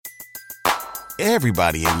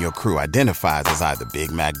Everybody in your crew identifies as either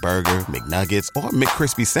Big Mac Burger, McNuggets, or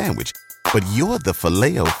McCrispy Sandwich. But you're the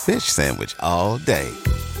Filet-O-Fish Sandwich all day.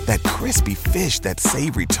 That crispy fish, that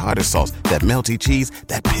savory tartar sauce, that melty cheese,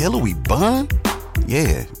 that pillowy bun.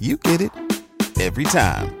 Yeah, you get it. Every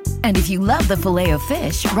time. And if you love the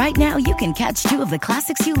Filet-O-Fish, right now you can catch two of the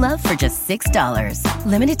classics you love for just $6.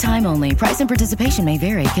 Limited time only. Price and participation may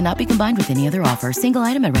vary. Cannot be combined with any other offer. Single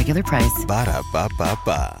item at regular price.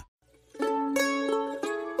 Ba-da-ba-ba-ba.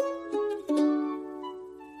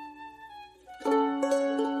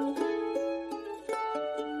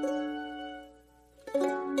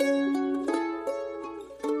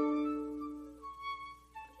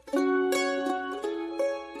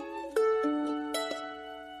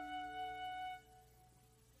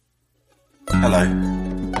 Hello,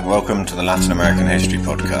 and welcome to the Latin American History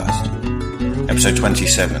Podcast, Episode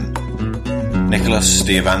 27, Nicolas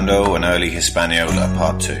de Ovando and Early Hispaniola,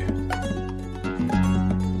 Part 2.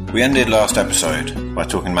 We ended last episode by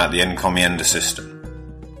talking about the encomienda system.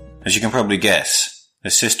 As you can probably guess,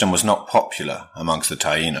 this system was not popular amongst the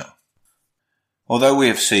Taino. Although we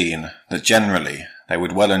have seen that generally they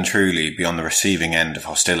would well and truly be on the receiving end of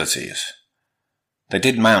hostilities, they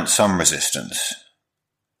did mount some resistance.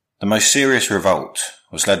 The most serious revolt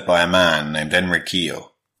was led by a man named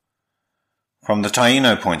Enriquillo. From the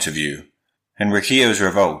Taino point of view, Enriquillo's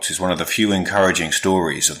revolt is one of the few encouraging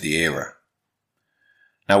stories of the era.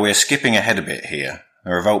 Now we are skipping ahead a bit here.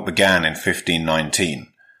 The revolt began in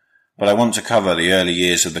 1519, but I want to cover the early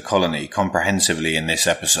years of the colony comprehensively in this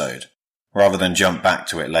episode, rather than jump back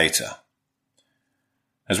to it later.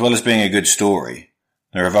 As well as being a good story,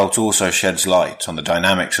 the revolt also sheds light on the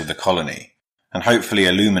dynamics of the colony and hopefully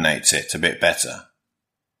illuminates it a bit better.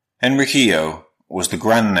 Enriquillo was the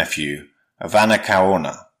grandnephew of Ana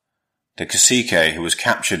Caona, the cacique who was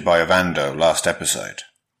captured by Ovando last episode.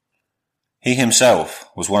 He himself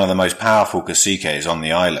was one of the most powerful caciques on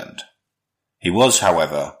the island. He was,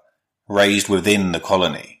 however, raised within the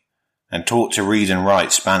colony and taught to read and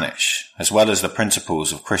write Spanish, as well as the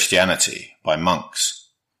principles of Christianity, by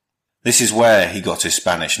monks. This is where he got his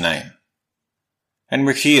Spanish name.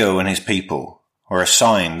 Enriquillo and his people were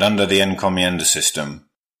assigned under the encomienda system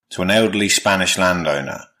to an elderly Spanish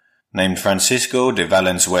landowner named Francisco de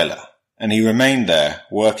Valenzuela, and he remained there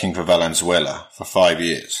working for Valenzuela for 5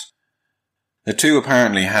 years. The two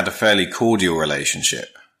apparently had a fairly cordial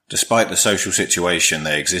relationship, despite the social situation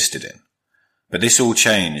they existed in. But this all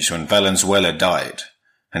changed when Valenzuela died,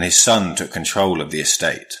 and his son took control of the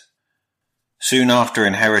estate. Soon after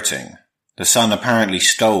inheriting, the son apparently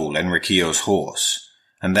stole Enriquillo's horse,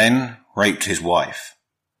 and then raped his wife.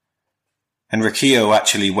 Enriquillo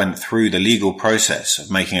actually went through the legal process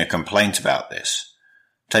of making a complaint about this,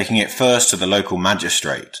 taking it first to the local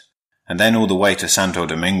magistrate, and then all the way to Santo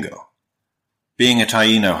Domingo. Being a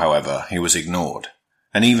Taino, however, he was ignored,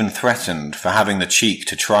 and even threatened for having the cheek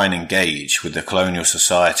to try and engage with the colonial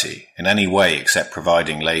society in any way except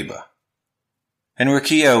providing labour.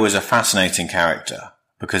 Enriquillo was a fascinating character,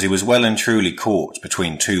 because he was well and truly caught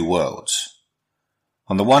between two worlds.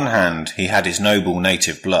 On the one hand, he had his noble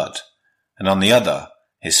native blood, and on the other,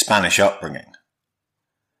 his Spanish upbringing.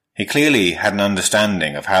 He clearly had an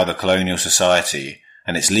understanding of how the colonial society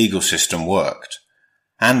and its legal system worked,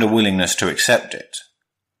 and a willingness to accept it.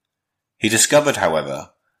 He discovered, however,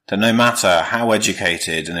 that no matter how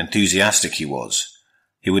educated and enthusiastic he was,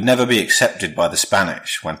 he would never be accepted by the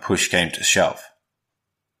Spanish when push came to shove.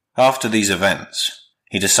 After these events,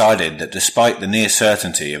 he decided that despite the near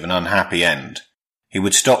certainty of an unhappy end, he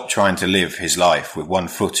would stop trying to live his life with one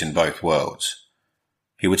foot in both worlds.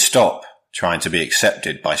 He would stop trying to be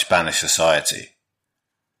accepted by Spanish society.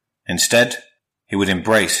 Instead, he would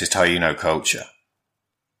embrace his Taino culture.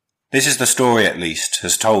 This is the story, at least,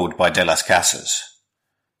 as told by De las Casas.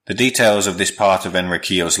 The details of this part of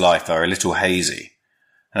Enriquillo's life are a little hazy,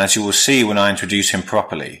 and as you will see when I introduce him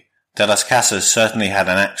properly, De las Casas certainly had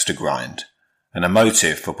an axe to grind, and a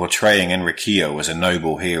motive for portraying Enriquillo as a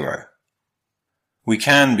noble hero. We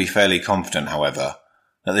can be fairly confident, however,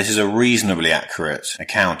 that this is a reasonably accurate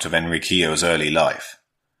account of Enriquillo's early life.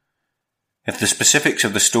 If the specifics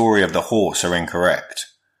of the story of the horse are incorrect,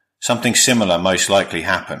 something similar most likely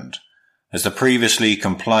happened, as the previously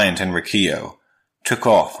compliant Enriquillo took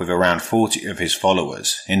off with around 40 of his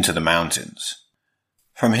followers into the mountains.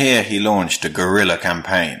 From here he launched a guerrilla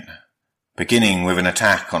campaign, beginning with an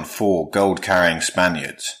attack on 4 gold-carrying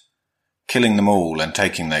Spaniards, killing them all and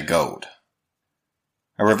taking their gold.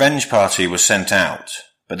 A revenge party was sent out,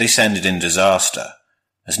 but this ended in disaster,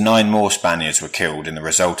 as 9 more Spaniards were killed in the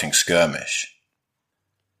resulting skirmish.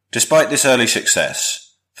 Despite this early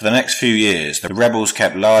success, For the next few years, the rebels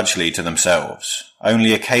kept largely to themselves,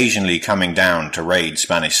 only occasionally coming down to raid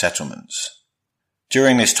Spanish settlements.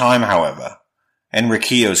 During this time, however,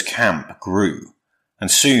 Enriquillo's camp grew, and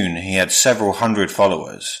soon he had several hundred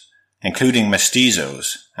followers, including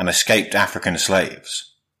mestizos and escaped African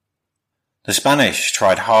slaves. The Spanish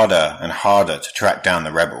tried harder and harder to track down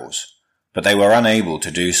the rebels, but they were unable to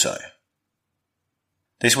do so.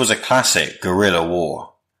 This was a classic guerrilla war,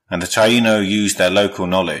 and the Taíno used their local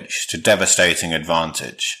knowledge to devastating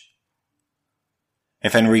advantage.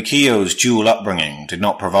 If Enriquillo's dual upbringing did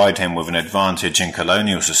not provide him with an advantage in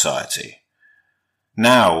colonial society,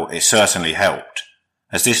 now it certainly helped,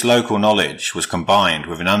 as this local knowledge was combined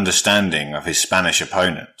with an understanding of his Spanish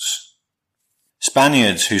opponents.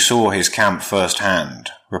 Spaniards who saw his camp firsthand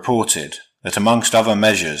reported that amongst other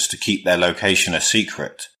measures to keep their location a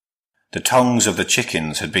secret, the tongues of the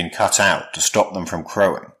chickens had been cut out to stop them from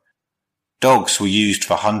crowing. Dogs were used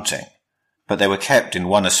for hunting, but they were kept in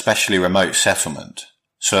one especially remote settlement,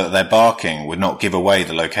 so that their barking would not give away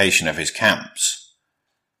the location of his camps.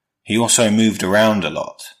 He also moved around a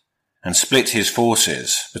lot, and split his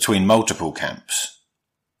forces between multiple camps.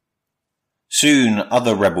 Soon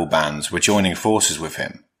other rebel bands were joining forces with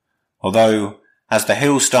him, although, as the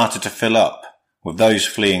hills started to fill up with those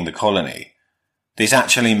fleeing the colony, this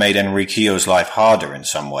actually made Enriquillo's life harder in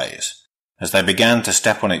some ways, as they began to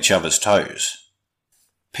step on each other's toes.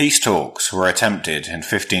 Peace talks were attempted in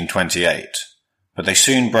 1528, but they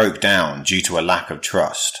soon broke down due to a lack of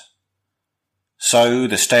trust. So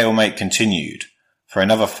the stalemate continued for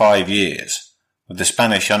another 5 years, with the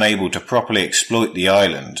Spanish unable to properly exploit the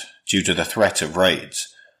island due to the threat of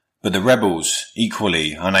raids, but the rebels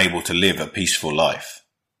equally unable to live a peaceful life.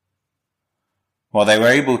 While they were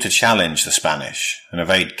able to challenge the Spanish and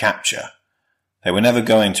evade capture, they were never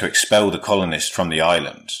going to expel the colonists from the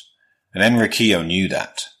island, and Enriquillo knew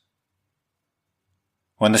that.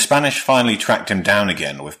 When the Spanish finally tracked him down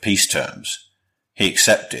again with peace terms, he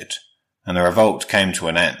accepted, and the revolt came to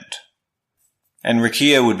an end.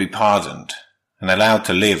 Enriquillo would be pardoned and allowed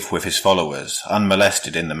to live with his followers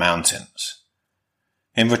unmolested in the mountains.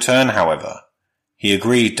 In return, however, he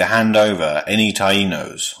agreed to hand over any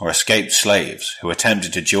Taínos or escaped slaves who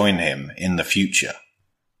attempted to join him in the future.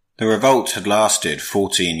 The revolt had lasted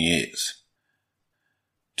 14 years.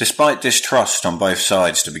 Despite distrust on both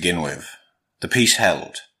sides to begin with, the peace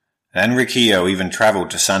held, and Enriquillo even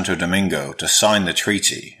travelled to Santo Domingo to sign the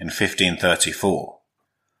treaty in 1534.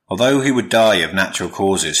 Although he would die of natural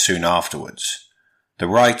causes soon afterwards, the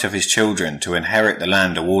right of his children to inherit the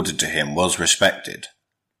land awarded to him was respected.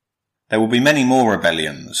 There will be many more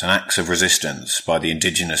rebellions and acts of resistance by the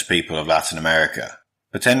indigenous people of Latin America,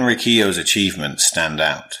 but Enriquillo's achievements stand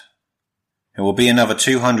out. It will be another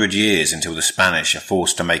 200 years until the Spanish are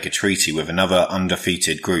forced to make a treaty with another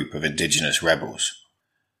undefeated group of indigenous rebels.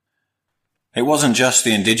 It wasn't just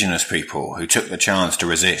the indigenous people who took the chance to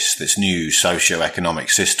resist this new socio-economic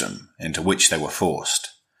system into which they were forced.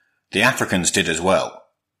 The Africans did as well.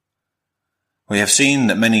 We have seen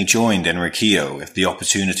that many joined Enriquillo if the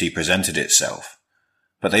opportunity presented itself,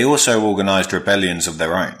 but they also organized rebellions of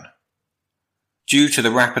their own. Due to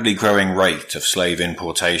the rapidly growing rate of slave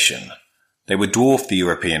importation, they would dwarf the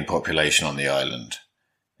European population on the island.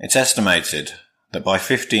 It's estimated that by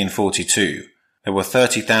 1542 there were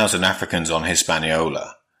 30,000 Africans on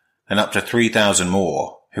Hispaniola, and up to 3,000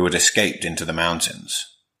 more who had escaped into the mountains.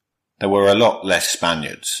 There were a lot less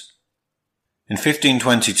Spaniards. In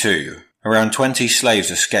 1522, around 20 slaves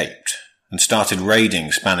escaped and started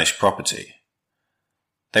raiding Spanish property.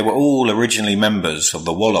 They were all originally members of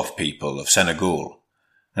the Wolof people of Senegal,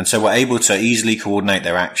 and so were able to easily coordinate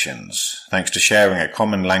their actions thanks to sharing a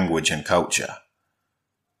common language and culture.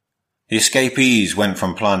 The escapees went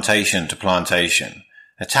from plantation to plantation,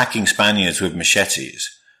 attacking Spaniards with machetes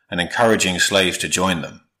and encouraging slaves to join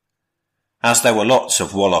them. As there were lots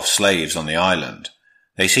of Wolof slaves on the island,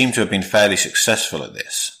 they seem to have been fairly successful at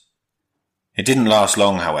this. It didn't last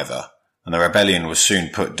long, however, and the rebellion was soon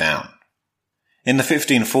put down. In the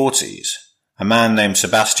 1540s, a man named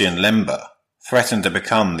Sebastian Lember threatened to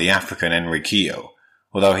become the African Enriquillo,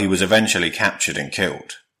 although he was eventually captured and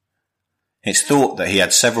killed. It's thought that he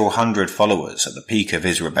had several hundred followers at the peak of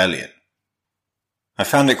his rebellion. I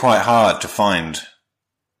found it quite hard to find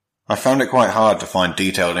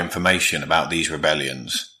detailed information about these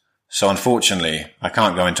rebellions, so unfortunately I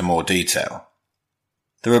can't go into more detail.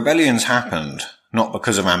 The rebellions happened not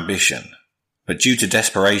because of ambition, but due to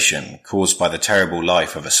desperation caused by the terrible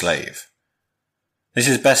life of a slave. This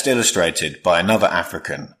is best illustrated by another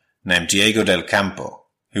African named Diego del Campo,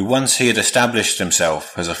 who once he had established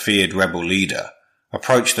himself as a feared rebel leader,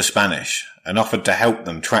 approached the Spanish and offered to help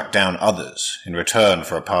them track down others in return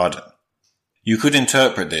for a pardon. You could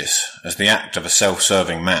interpret this as the act of a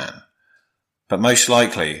self-serving man, but most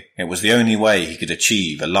likely it was the only way he could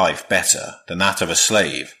achieve a life better than that of a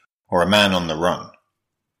slave or a man on the run.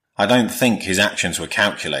 I don't think his actions were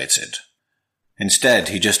calculated. Instead,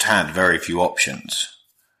 he just had very few options,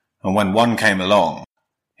 and when one came along,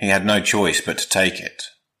 he had no choice but to take it.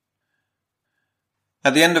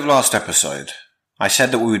 At the end of last episode, I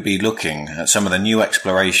said that we would be looking at some of the new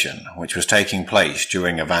exploration which was taking place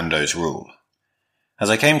during Ovando's rule. As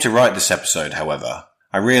I came to write this episode, however,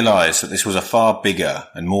 I realised that this was a far bigger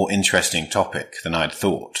and more interesting topic than I'd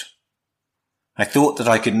thought. I thought that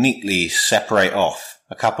I could neatly separate off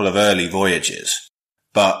a couple of early voyages,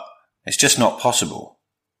 but it's just not possible.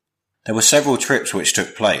 There were several trips which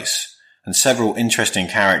took place, and several interesting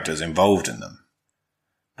characters involved in them.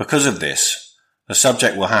 Because of this, the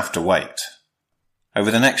subject will have to wait.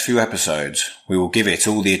 Over the next few episodes, we will give it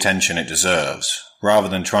all the attention it deserves, rather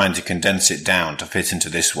than trying to condense it down to fit into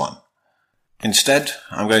this one. Instead,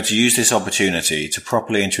 I'm going to use this opportunity to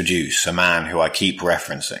properly introduce a man who I keep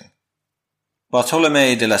referencing.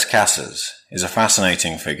 Bartolomé de las Casas is a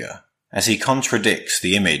fascinating figure, as he contradicts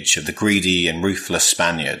the image of the greedy and ruthless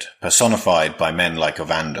Spaniard personified by men like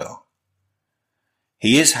Ovando.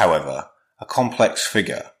 He is, however, a complex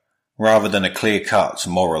figure, rather than a clear-cut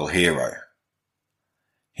moral hero.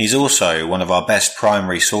 He's also one of our best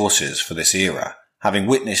primary sources for this era, having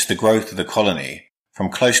witnessed the growth of the colony from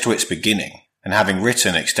close to its beginning and having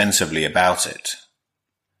written extensively about it.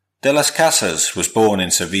 De las Casas was born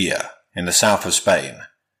in Sevilla, in the south of Spain,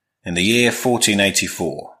 in the year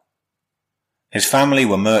 1484. His family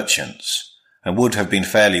were merchants and would have been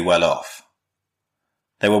fairly well off.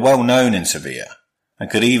 They were well known in Sevilla and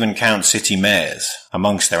could even count city mayors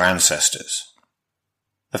amongst their ancestors.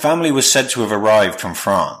 The family was said to have arrived from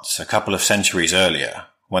France a couple of centuries earlier,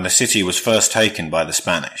 when the city was first taken by the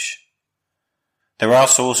Spanish. There are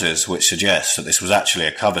sources which suggest that this was actually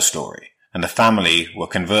a cover story, and the family were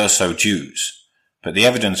converso Jews, but the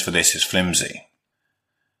evidence for this is flimsy.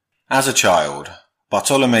 As a child,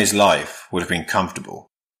 Bartolomé's life would have been comfortable,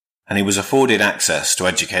 and he was afforded access to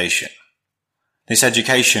education. This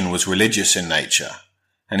education was religious in nature,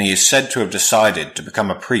 and he is said to have decided to become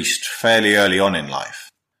a priest fairly early on in life.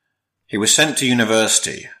 He was sent to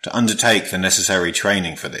university to undertake the necessary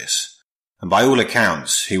training for this, and by all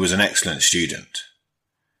accounts he was an excellent student.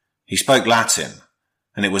 He spoke Latin,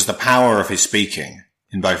 and it was the power of his speaking,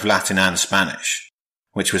 in both Latin and Spanish,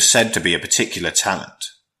 which was said to be a particular talent.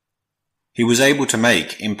 He was able to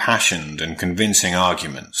make impassioned and convincing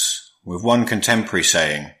arguments, with one contemporary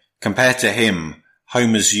saying, compared to him,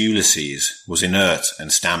 Homer's Ulysses was inert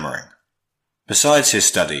and stammering. Besides his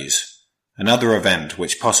studies, another event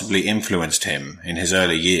which possibly influenced him in his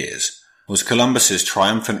early years was Columbus's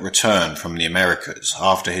triumphant return from the Americas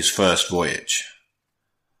after his first voyage.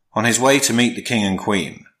 On his way to meet the king and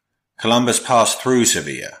queen, Columbus passed through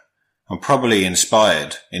Sevilla and probably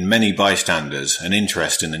inspired in many bystanders an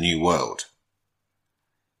interest in the New World.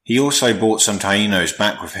 He also brought some Taínos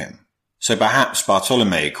back with him, so perhaps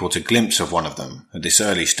Bartolomé caught a glimpse of one of them at this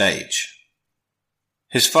early stage.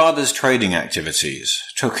 His father's trading activities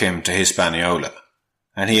took him to Hispaniola,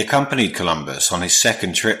 and he accompanied Columbus on his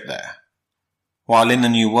second trip there. While in the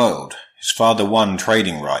New World, his father won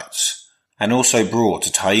trading rights and also brought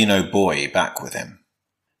a Taíno boy back with him.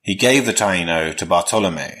 He gave the Taíno to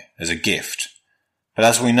Bartolomé as a gift, but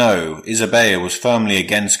as we know, Isabella was firmly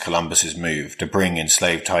against Columbus's move to bring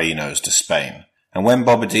enslaved Taínos to Spain, and when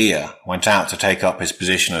Bobadilla went out to take up his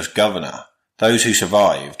position as governor, those who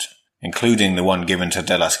survived, including the one given to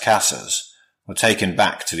de las Casas, were taken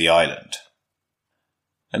back to the island.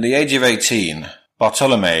 At the age of 18,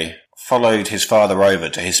 Bartolomé followed his father over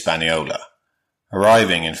to Hispaniola,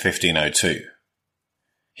 arriving in 1502.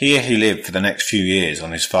 Here he lived for the next few years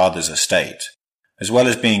on his father's estate, as well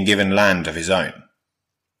as being given land of his own.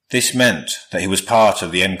 This meant that he was part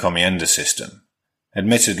of the encomienda system,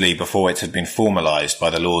 admittedly before it had been formalized by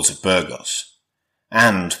the lords of Burgos,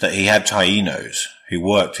 and that he had Taínos who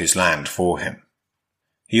worked his land for him.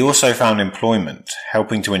 He also found employment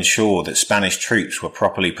helping to ensure that Spanish troops were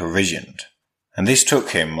properly provisioned, and this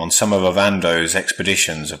took him on some of Ovando's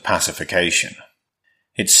expeditions of pacification.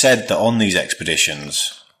 It's said that on these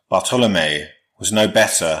expeditions, Bartolomé was no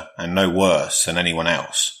better and no worse than anyone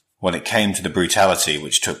else when it came to the brutality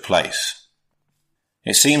which took place.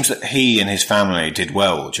 It seems that he and his family did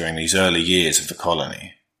well during these early years of the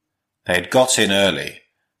colony. They had got in early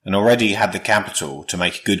and already had the capital to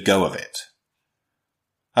make a good go of it.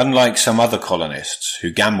 Unlike some other colonists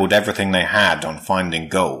who gambled everything they had on finding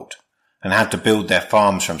gold, and had to build their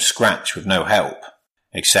farms from scratch with no help,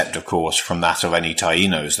 except of course from that of any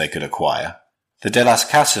Taínos they could acquire, the de las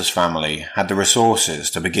Casas family had the resources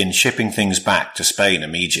to begin shipping things back to Spain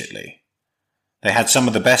immediately. They had some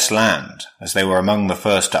of the best land, as they were among the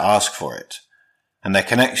first to ask for it, and their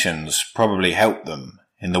connections probably helped them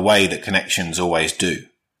in the way that connections always do.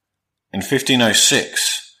 In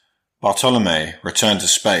 1506, Bartolomé returned to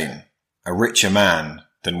Spain, a richer man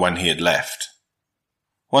than when he had left.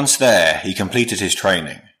 Once there, he completed his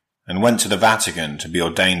training and went to the Vatican to be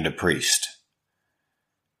ordained a priest.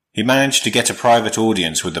 He managed to get a private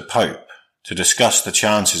audience with the Pope to discuss the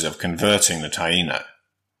chances of converting the Taíno.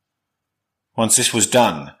 Once this was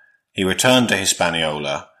done, he returned to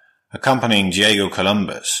Hispaniola, accompanying Diego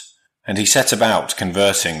Columbus, and he set about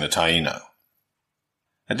converting the Taíno.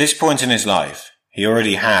 At this point in his life, he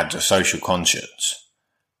already had a social conscience,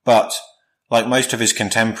 but, like most of his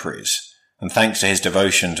contemporaries, and thanks to his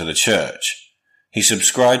devotion to the Church, he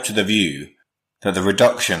subscribed to the view that the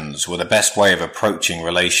reductions were the best way of approaching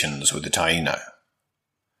relations with the Taíno.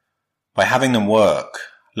 By having them work,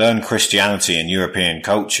 learn Christianity and European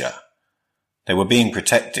culture, they were being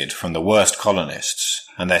protected from the worst colonists,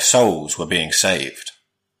 and their souls were being saved.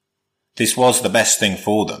 This was the best thing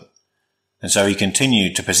for them, and so he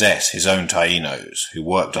continued to possess his own Taínos who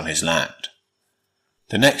worked on his land.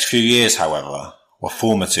 The next few years, however, were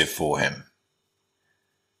formative for him.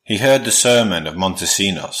 He heard the sermon of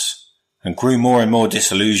Montesinos, and grew more and more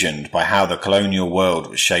disillusioned by how the colonial world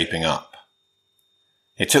was shaping up.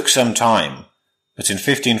 It took some time, but in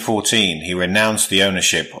 1514 he renounced the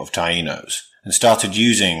ownership of Taínos and started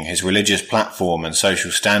using his religious platform and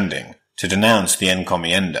social standing to denounce the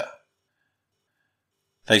encomienda.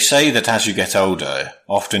 They say that as you get older,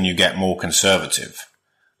 often you get more conservative,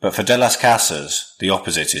 but for de las Casas, the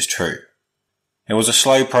opposite is true. It was a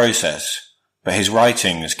slow process, but his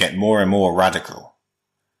writings get more and more radical.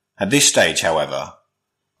 At this stage, however,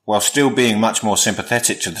 while still being much more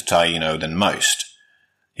sympathetic to the Taíno than most,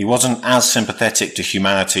 he wasn't as sympathetic to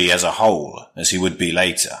humanity as a whole as he would be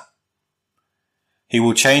later. He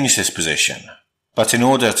will change this position, but in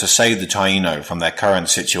order to save the Taíno from their current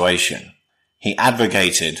situation, he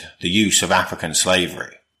advocated the use of African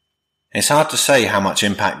slavery. It's hard to say how much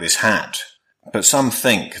impact this had, but some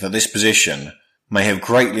think that this position may have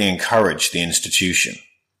greatly encouraged the institution.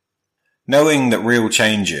 Knowing that real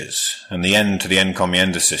changes and the end to the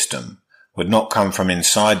encomienda system would not come from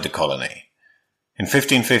inside the colony, in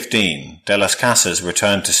 1515 de las Casas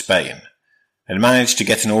returned to Spain and managed to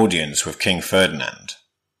get an audience with King Ferdinand.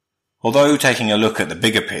 Although taking a look at the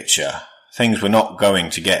bigger picture, things were not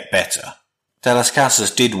going to get better. De las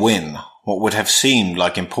Casas did win what would have seemed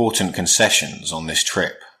like important concessions on this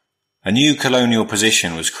trip. A new colonial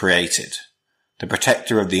position was created, the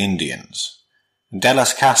protector of the Indians, and de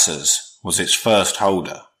las Casas was its first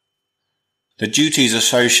holder. The duties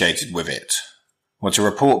associated with it were to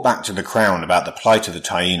report back to the Crown about the plight of the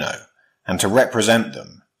Taíno and to represent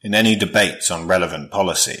them in any debates on relevant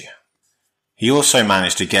policy. He also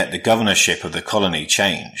managed to get the governorship of the colony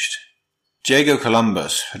changed. Diego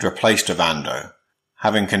Columbus had replaced Ovando,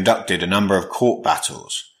 having conducted a number of court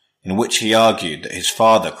battles in which he argued that his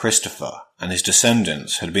father Christopher and his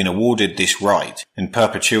descendants had been awarded this right in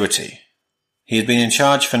perpetuity. He had been in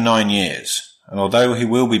charge for 9 years, and although he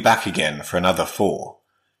will be back again for another 4,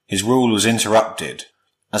 his rule was interrupted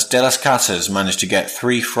as de las Casas managed to get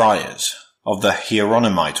 3 friars of the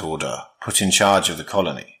Hieronymite order put in charge of the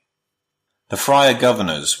colony. The friar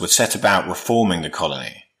governors would set about reforming the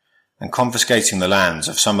colony and confiscating the lands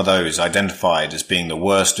of some of those identified as being the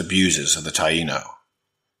worst abusers of the Taíno.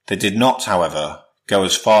 They did not, however, go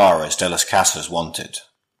as far as de las Casas wanted.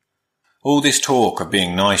 All this talk of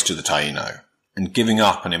being nice to the Taíno and giving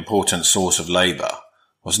up an important source of labour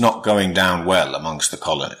was not going down well amongst the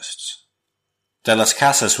colonists. De las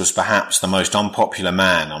Casas was perhaps the most unpopular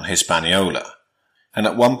man on Hispaniola, and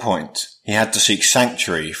at one point he had to seek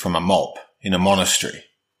sanctuary from a mob in a monastery.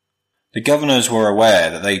 The governors were aware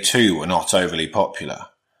that they too were not overly popular,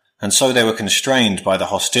 and so they were constrained by the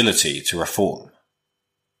hostility to reform.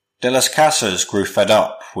 De las Casas grew fed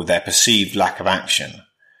up with their perceived lack of action,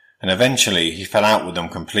 and eventually he fell out with them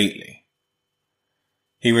completely.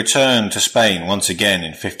 He returned to Spain once again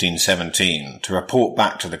in 1517 to report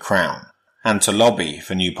back to the Crown and to lobby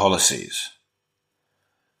for new policies.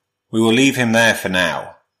 We will leave him there for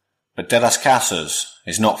now, but de las Casas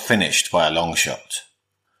is not finished by a long shot.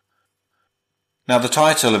 Now the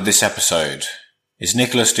title of this episode is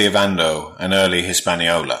Nicolas de Ovando and Early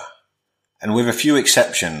Hispaniola, and with a few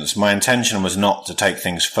exceptions my intention was not to take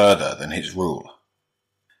things further than his rule.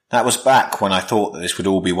 That was back when I thought that this would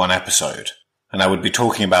all be one episode, and I would be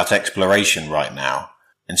talking about exploration right now,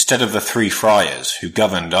 instead of the three friars who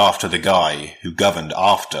governed after the guy who governed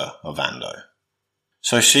after Ovando.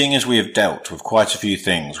 So seeing as we have dealt with quite a few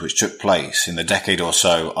things which took place in the decade or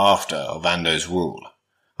so after Ovando's rule,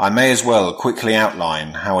 I may as well quickly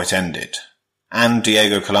outline how it ended, and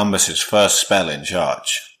Diego Columbus's first spell in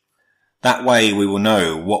charge. That way we will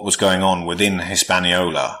know what was going on within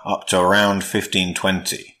Hispaniola up to around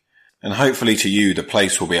 1520, and hopefully to you the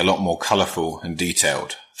place will be a lot more colourful and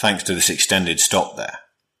detailed, thanks to this extended stop there.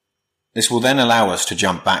 This will then allow us to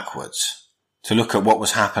jump backwards, to look at what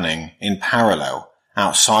was happening in parallel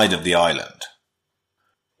outside of the island.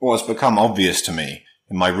 What has become obvious to me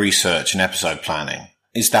in my research and episode planning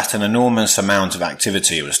is that an enormous amount of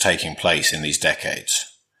activity was taking place in these decades.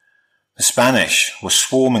 The Spanish were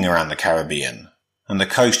swarming around the Caribbean and the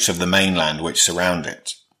coasts of the mainland which surround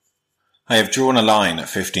it. I have drawn a line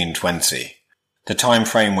at 1520, the time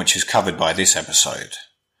frame which is covered by this episode,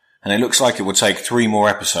 and it looks like it will take 3 more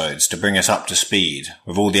episodes to bring us up to speed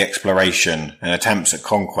with all the exploration and attempts at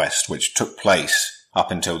conquest which took place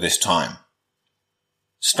up until this time.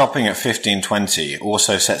 Stopping at 1520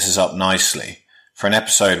 also sets us up nicely for an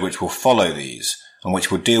episode which will follow these and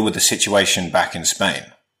which will deal with the situation back in Spain.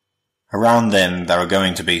 Around then, there are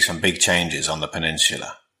going to be some big changes on the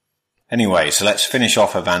peninsula. Anyway, so let's finish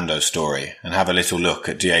off Ovando's story and have a little look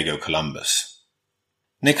at Diego Columbus.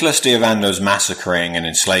 Nicolas de Ovando's massacring and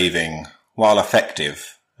enslaving, while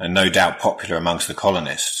effective and no doubt popular amongst the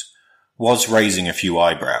colonists, was raising a few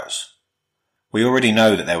eyebrows. We already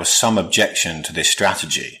know that there was some objection to this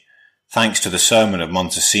strategy, thanks to the sermon of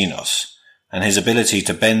Montesinos and his ability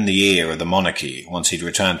to bend the ear of the monarchy once he'd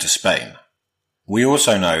returned to Spain. We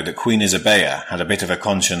also know that Queen Isabella had a bit of a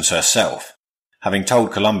conscience herself, having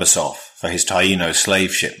told Columbus off for his Taíno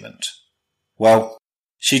slave shipment. Well,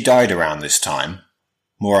 she died around this time,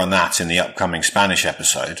 more on that in the upcoming Spanish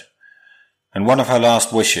episode, and one of her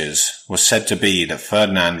last wishes was said to be that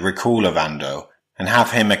Ferdinand recall Ovando and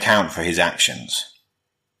have him account for his actions.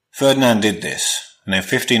 Ferdinand did this, and in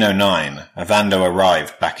 1509 Ovando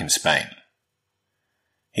arrived back in Spain.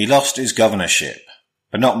 He lost his governorship,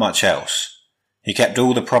 but not much else. He kept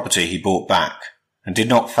all the property he bought back, and did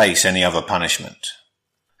not face any other punishment.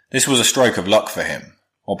 This was a stroke of luck for him,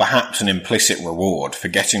 or perhaps an implicit reward for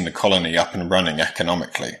getting the colony up and running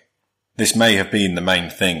economically. This may have been the main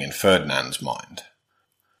thing in Ferdinand's mind.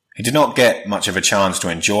 He did not get much of a chance to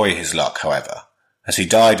enjoy his luck, however, as he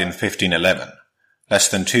died in 1511, less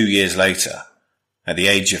than 2 years later, at the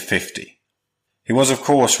age of 50. He was of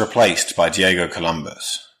course replaced by Diego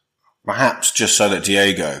Columbus, perhaps just so that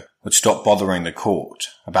Diego would stop bothering the court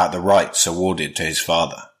about the rights awarded to his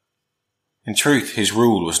father. In truth, his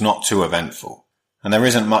rule was not too eventful, and there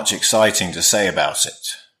isn't much exciting to say about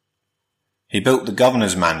it. He built the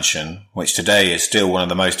governor's mansion, which today is still one of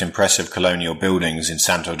the most impressive colonial buildings in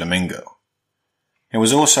Santo Domingo. It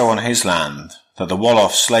was also on his land that the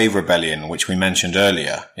Wolof slave rebellion, which we mentioned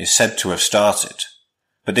earlier, is said to have started,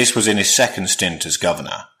 but this was in his second stint as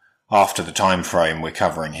governor, after the time frame we're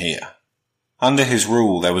covering here. Under his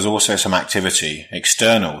rule there was also some activity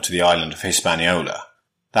external to the island of Hispaniola.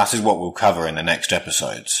 That is what we'll cover in the next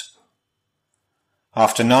episodes.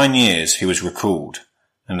 After 9 years he was recalled,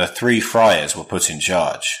 and the 3 friars were put in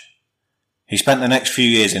charge. He spent the next few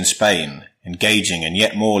years in Spain, engaging in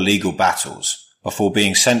yet more legal battles, before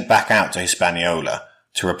being sent back out to Hispaniola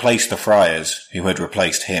to replace the friars who had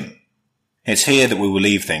replaced him. It's here that we will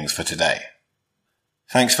leave things for today.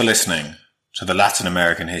 Thanks for listening to the Latin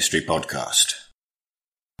American History Podcast.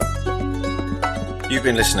 You've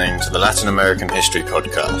been listening to the Latin American History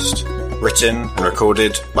Podcast, written and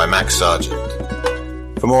recorded by Max Sargent.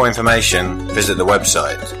 For more information, visit the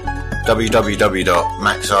website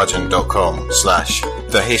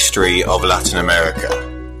www.maxsargent.com/The History of Latin America,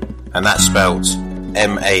 and that's spelt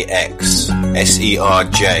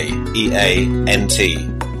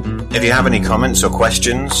MAXSERJEANT. If you have any comments or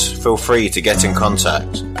questions, feel free to get in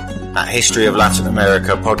contact at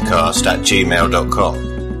historyoflatinamericapodcast@gmail.com.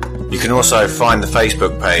 You can also find the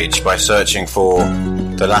Facebook page by searching for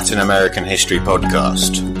the Latin American History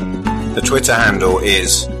Podcast. The Twitter handle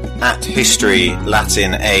is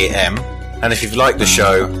 @HistoryLatinAM, and if you've liked the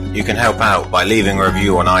show, you can help out by leaving a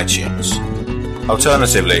review on iTunes.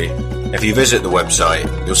 Alternatively, if you visit the website,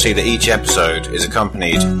 you'll see that each episode is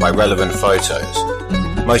accompanied by relevant photos.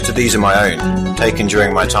 Most of these are my own, taken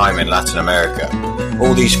during my time in Latin America.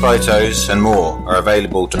 All these photos and more are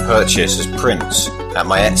available to purchase as prints at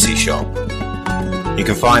my Etsy shop. You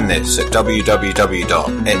can find this at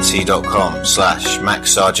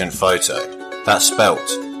www.etsy.com/MaxSargentPhoto. That's spelt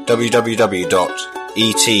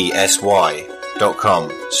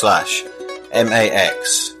www.etsy.com/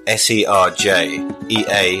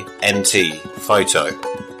 MAXSERJEANT, photo.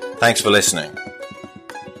 Thanks for listening.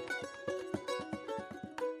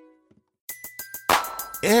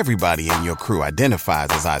 Everybody in your crew identifies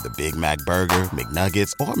as either Big Mac Burger,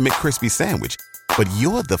 McNuggets, or McCrispy Sandwich. But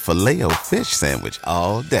you're the Filet-O-Fish Sandwich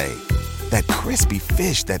all day. That crispy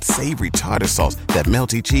fish, that savory tartar sauce, that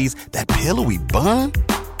melty cheese, that pillowy bun.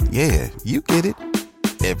 Yeah, you get it.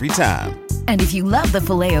 Every time. And if you love the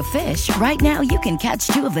Filet-O-Fish, right now you can catch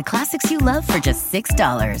two of the classics you love for just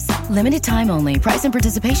 $6. Limited time only. Price and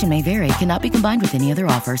participation may vary. Cannot be combined with any other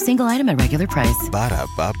offer. Single item at regular price.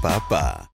 Ba-da-ba-ba-ba.